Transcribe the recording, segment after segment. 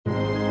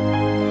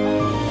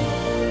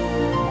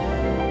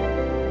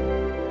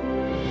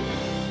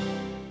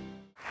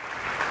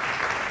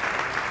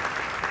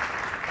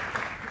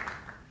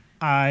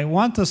I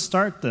want to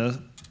start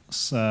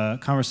this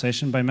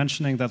conversation by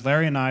mentioning that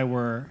Larry and I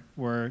were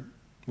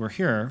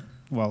here,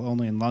 well,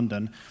 only in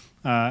London,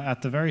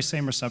 at the very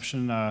same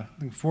reception I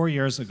think 4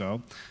 years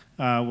ago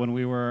when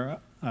we were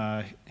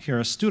here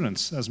as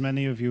students, as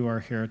many of you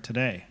are here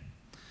today.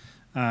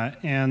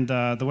 And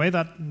the way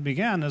that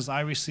began is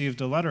I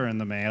received a letter in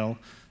the mail,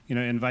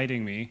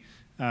 inviting me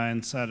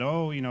and said,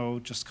 oh,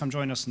 just come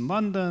join us in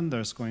London.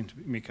 There's going to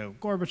be, Mikhail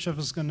Gorbachev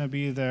is going to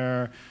be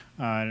there.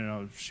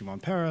 Shimon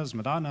Peres,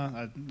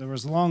 Madonna. There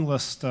was a long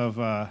list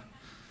of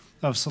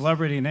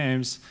celebrity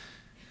names.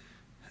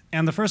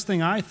 And the first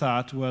thing I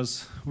thought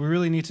was, we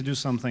really need to do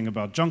something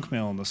about junk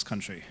mail in this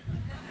country.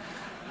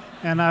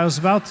 And I was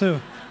about to...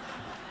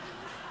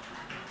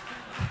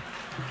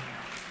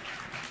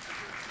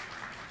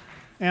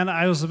 And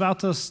I was about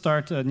to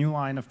start a new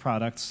line of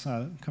products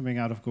coming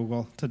out of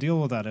Google to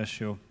deal with that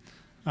issue.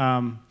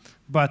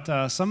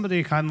 But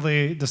somebody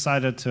kindly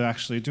decided to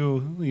actually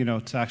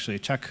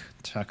check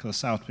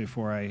this out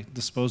before I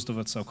disposed of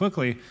it so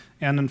quickly.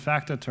 And in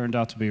fact, it turned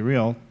out to be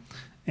real.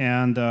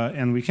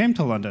 And we came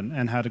to London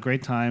and had a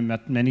great time,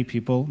 met many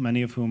people,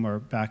 many of whom are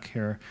back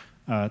here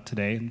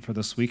today and for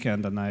this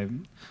weekend, and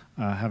I'm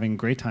having a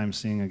great time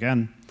seeing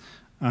again.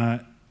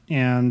 It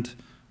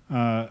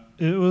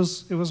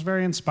was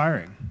very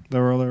inspiring.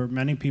 There were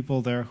many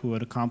people there who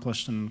had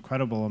accomplished an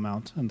incredible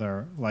amount in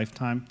their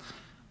lifetime,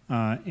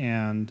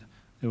 and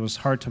it was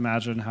hard to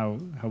imagine how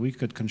we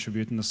could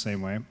contribute in the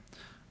same way.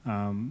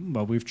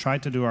 But we've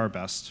tried to do our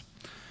best.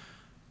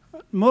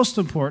 Most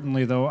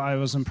importantly, though, I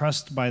was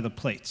impressed by the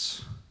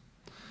plates.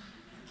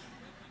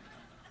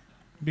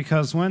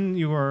 Because when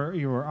you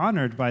were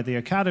honored by the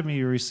Academy,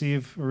 you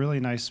receive a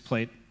really nice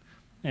plate,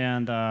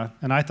 and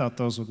I thought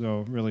those would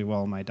go really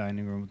well in my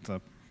dining room with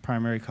the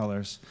primary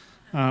colors.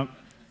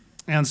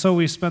 And so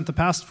we spent the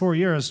past 4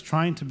 years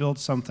trying to build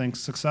something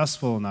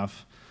successful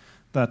enough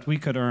that we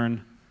could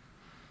earn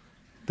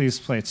these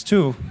plates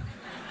too.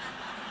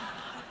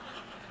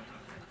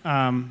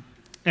 And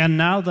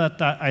now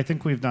that I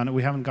think we've done it,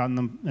 we haven't gotten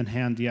them in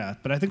hand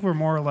yet, but I think we're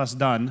more or less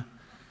done.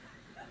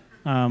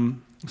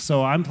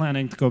 So I'm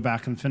planning to go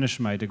back and finish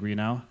my degree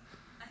now.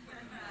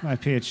 My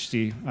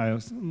PhD. I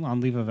was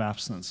on leave of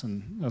absence,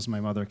 and as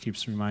my mother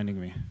keeps reminding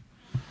me.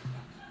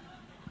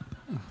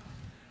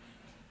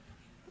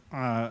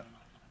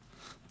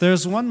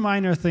 There's one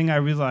minor thing I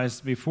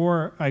realized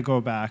before I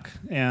go back,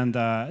 and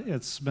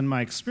it's been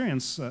my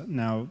experience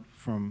now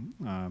from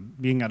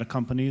being at a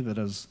company that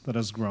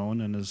has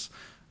grown and is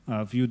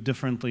viewed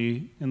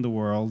differently in the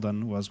world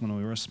than was when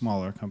we were a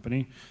smaller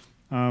company.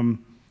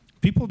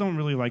 People don't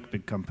really like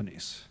big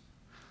companies.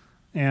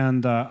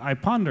 And I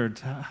pondered,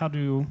 how do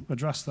you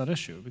address that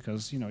issue?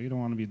 Because you don't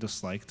want to be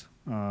disliked.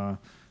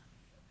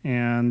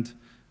 And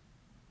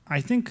I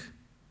think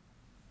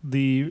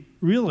the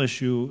real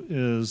issue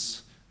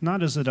is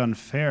not is it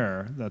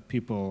unfair that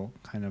people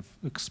kind of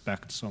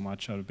expect so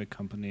much out of big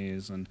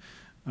companies and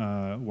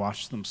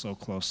watch them so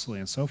closely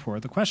and so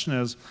forth. The question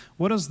is,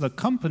 what is the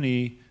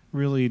company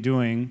really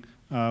doing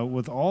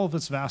with all of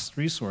its vast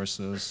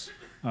resources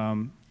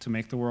to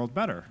make the world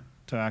better,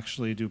 to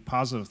actually do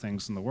positive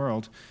things in the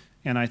world?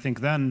 And I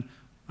think then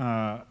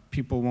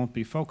people won't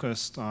be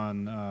focused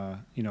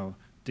on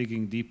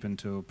digging deep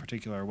into a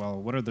particular, well,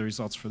 what are the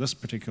results for this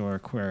particular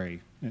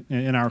query?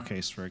 In our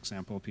case, for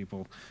example,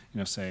 people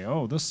say,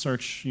 oh, this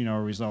search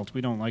result,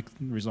 we don't like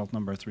result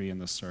number 3 in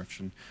this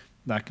search, and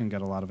that can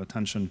get a lot of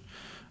attention.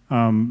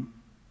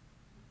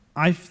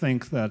 I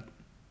think that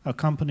a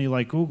company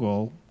like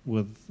Google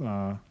with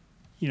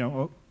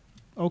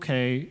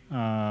okay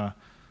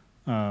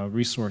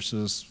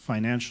resources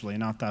financially,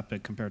 not that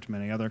big compared to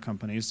many other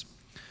companies,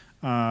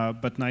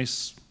 but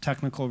nice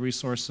technical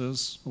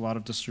resources, a lot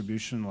of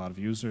distribution, a lot of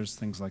users,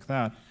 things like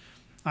that.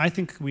 I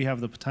think we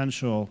have the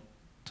potential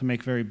to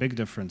make very big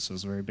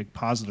differences, very big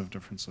positive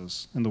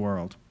differences in the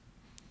world.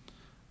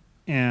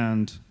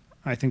 And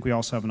I think we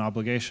also have an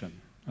obligation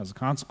as a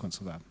consequence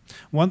of that.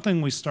 One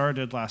thing we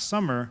started last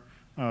summer,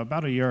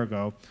 about a year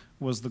ago,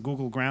 was the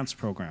Google Grants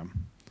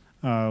program,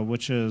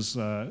 which gives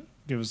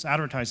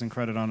advertising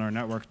credit on our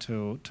network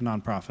to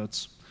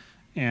nonprofits.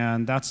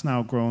 And that's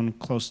now grown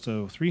close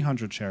to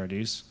 300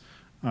 charities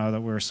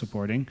that we're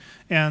supporting.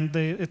 And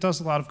it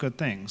does a lot of good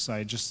things.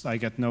 I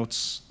get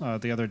notes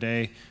the other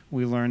day.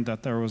 We learned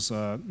that there was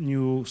a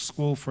new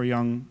school for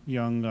young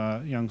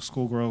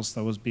schoolgirls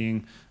that was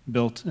being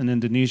built in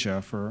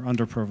Indonesia for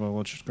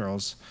underprivileged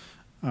girls.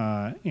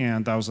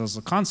 And that was as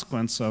a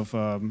consequence of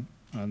a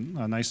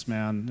nice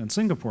man in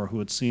Singapore who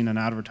had seen an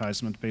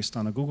advertisement based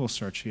on a Google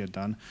search he had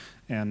done,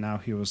 and now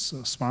he was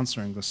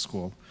sponsoring this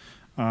school.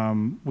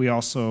 We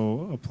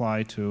also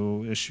apply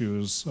to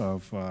issues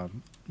of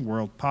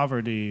world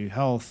poverty,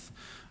 health,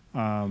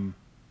 and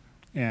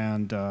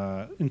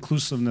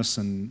inclusiveness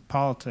in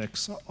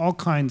politics, all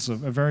kinds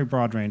of a very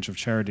broad range of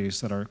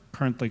charities that are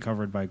currently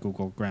covered by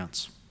Google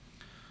grants.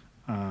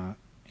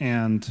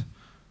 And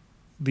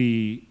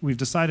we've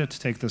decided to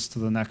take this to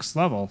the next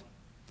level,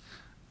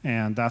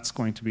 and that's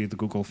going to be the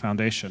Google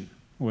Foundation,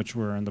 which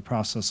we're in the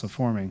process of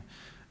forming.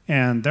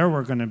 And there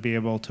we're going to be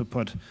able to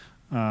put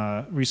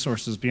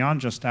resources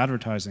beyond just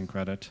advertising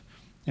credit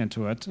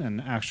into it,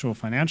 and actual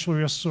financial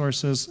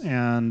resources,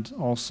 and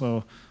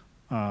also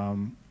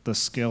the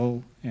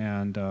skill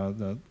and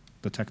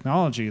the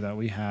technology that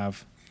we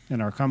have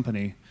in our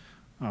company.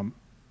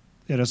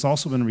 It has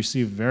also been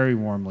received very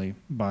warmly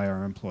by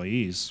our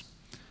employees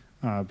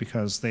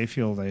because they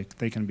feel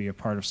they can be a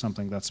part of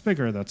something that's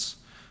bigger, that's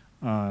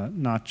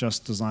not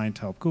just designed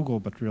to help Google,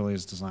 but really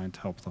is designed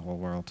to help the whole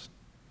world.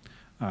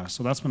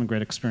 So that's been a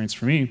great experience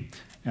for me.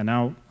 And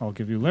now I'll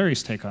give you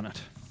Larry's take on it.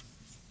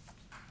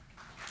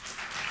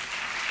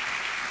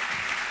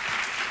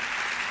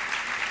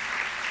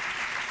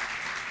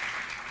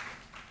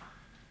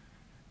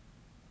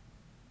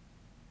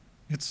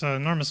 It's an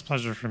enormous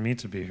pleasure for me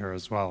to be here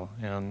as well,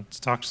 and to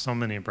talk to so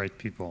many bright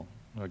people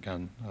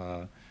again.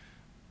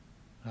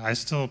 I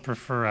still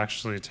prefer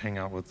actually to hang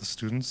out with the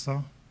students,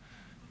 though.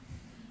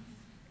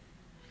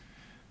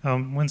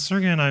 When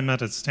Sergey and I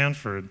met at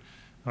Stanford,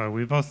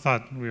 we both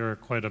thought we were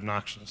quite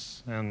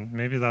obnoxious, and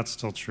maybe that's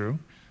still true,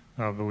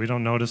 but we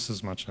don't notice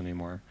as much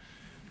anymore.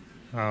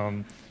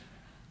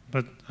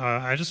 But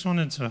I just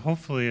wanted to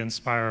hopefully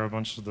inspire a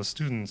bunch of the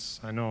students.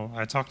 I know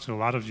I talked to a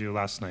lot of you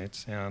last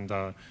night, and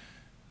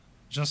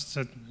just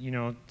to,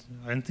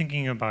 I'm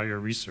thinking about your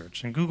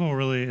research. And Google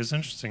really is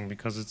interesting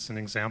because it's an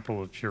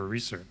example of pure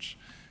research.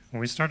 When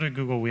we started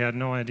Google, we had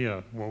no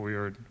idea what we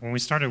were, when we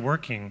started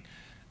working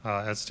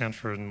at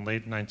Stanford in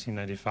late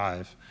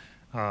 1995,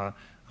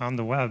 on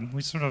the web,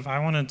 I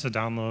wanted to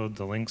download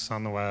the links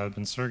on the web,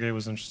 and Sergey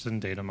was interested in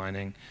data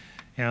mining.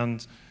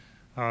 And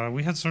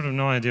we had sort of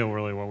no idea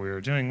really what we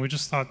were doing. We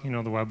just thought, the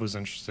web was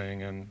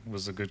interesting and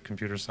was a good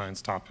computer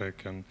science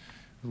topic, and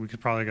we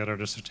could probably get our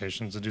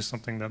dissertations to do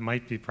something that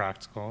might be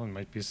practical and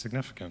might be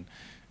significant.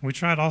 We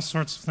tried all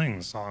sorts of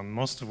things,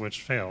 most of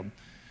which failed.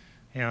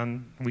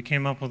 And we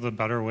came up with a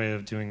better way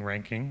of doing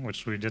ranking,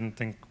 which we didn't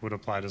think would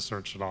apply to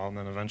search at all, and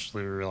then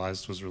eventually we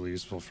realized was really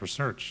useful for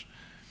search.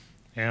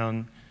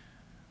 And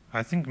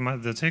I think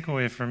the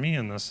takeaway for me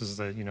in this is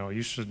that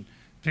you should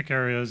pick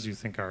areas you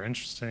think are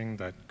interesting,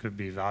 that could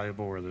be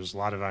valuable, where there's a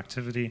lot of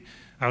activity.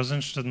 I was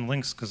interested in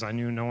links because I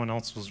knew no one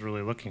else was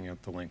really looking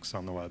at the links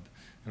on the web.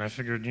 And I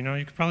figured, you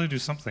could probably do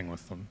something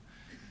with them.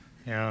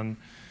 And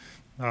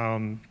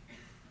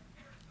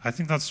I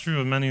think that's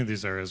true of many of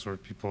these areas where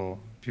people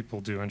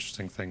do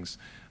interesting things.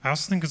 I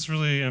also think it's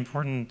really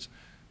important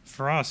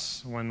for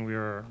us when we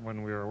were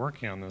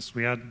working on this.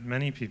 We had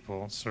many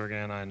people, Sergey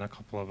and I and a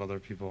couple of other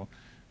people,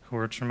 who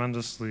worked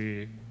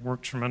tremendously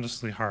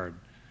hard.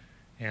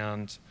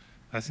 And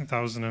I think that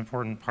was an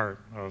important part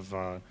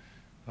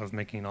of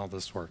making all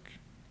this work.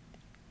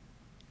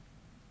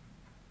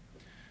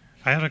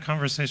 I had a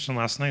conversation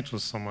last night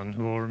with someone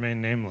who will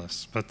remain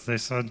nameless, but they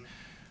said,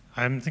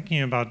 I'm thinking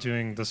about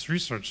doing this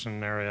research in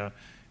an area,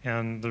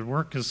 and the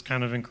work is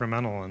kind of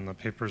incremental, and the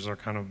papers are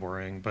kind of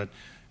boring, but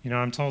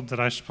I'm told that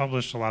I should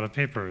publish a lot of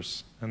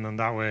papers, and then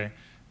that way,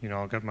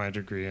 I'll get my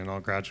degree and I'll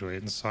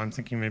graduate, and so I'm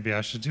thinking maybe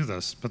I should do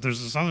this. But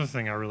there's this other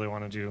thing I really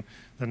want to do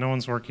that no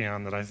one's working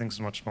on that I think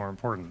is much more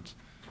important.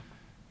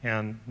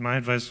 And my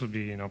advice would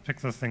be,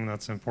 pick the thing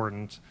that's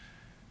important.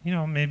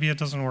 Maybe it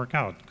doesn't work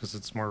out because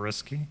it's more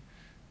risky.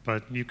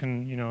 But you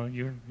can,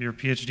 your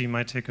PhD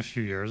might take a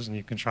few years, and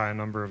you can try a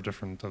number of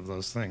different of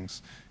those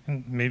things.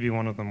 And maybe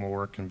one of them will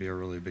work and be a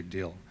really big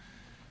deal.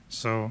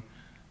 So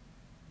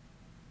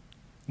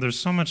there's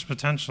so much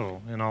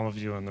potential in all of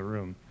you in the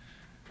room.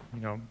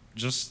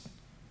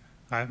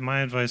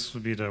 My advice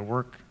would be to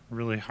work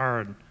really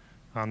hard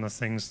on the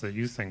things that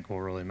you think will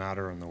really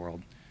matter in the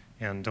world.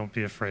 And don't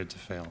be afraid to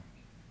fail.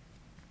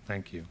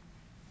 Thank you.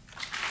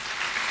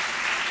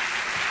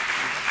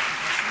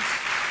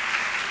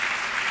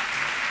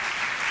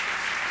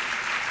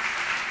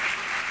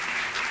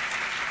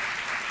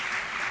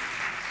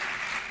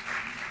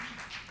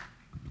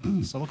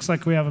 So it looks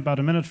like we have about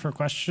a minute for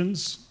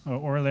questions,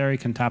 or Larry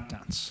can tap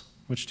dance.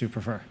 Which do you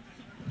prefer?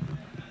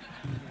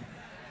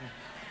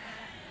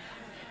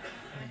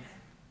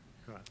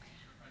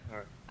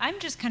 I'm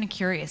just kind of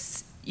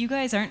curious. You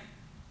guys aren't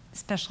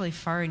especially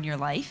far in your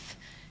life.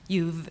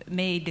 You've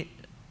made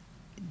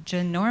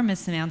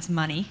ginormous amounts of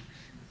money.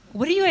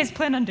 What do you guys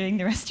plan on doing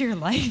the rest of your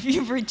life?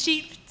 You've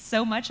achieved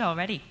so much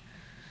already.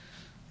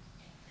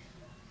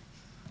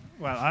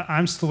 Well,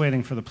 I'm still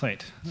waiting for the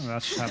plate.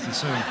 That should happen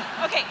soon.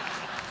 Okay.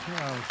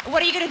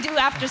 What are you going to do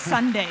after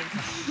Sunday?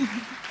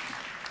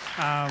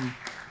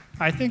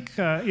 I think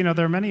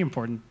there are many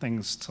important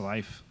things to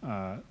life,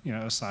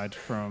 aside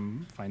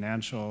from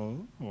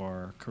financial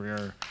or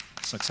career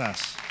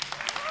success.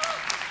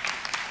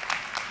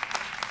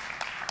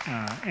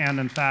 And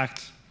in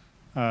fact,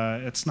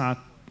 it's not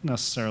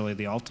necessarily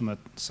the ultimate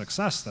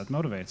success that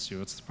motivates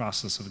you. It's the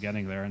process of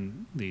getting there,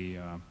 and the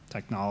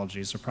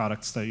technologies or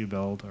products that you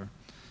build, or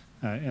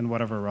in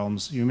whatever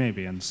realms you may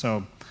be in.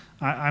 So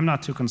I'm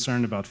not too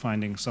concerned about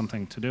finding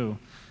something to do.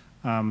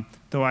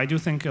 Though I do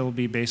think it'll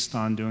be based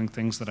on doing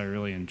things that I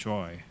really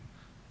enjoy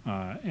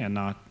and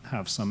not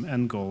have some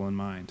end goal in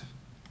mind.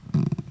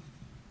 One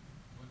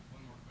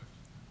more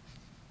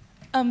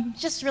question.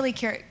 Just really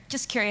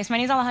curious. My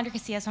name is Alejandra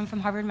Casillas. I'm from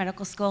Harvard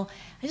Medical School.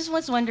 I just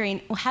was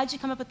wondering, how did you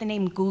come up with the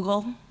name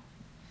Google?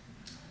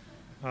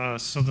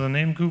 So the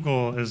name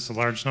Google is a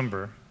large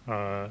number.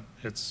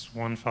 It's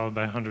 1 followed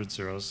by 100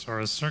 zeros. Or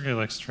as Sergey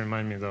likes to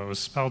remind me, though, it was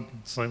spelled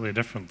slightly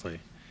differently.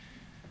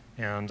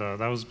 And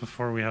that was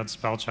before we had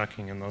spell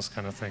checking and those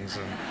kind of things.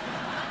 And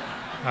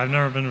I've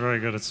never been very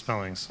good at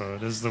spelling, so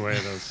it is the way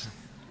it is.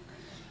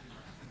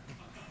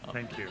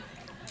 Thank you.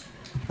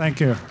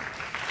 Thank you.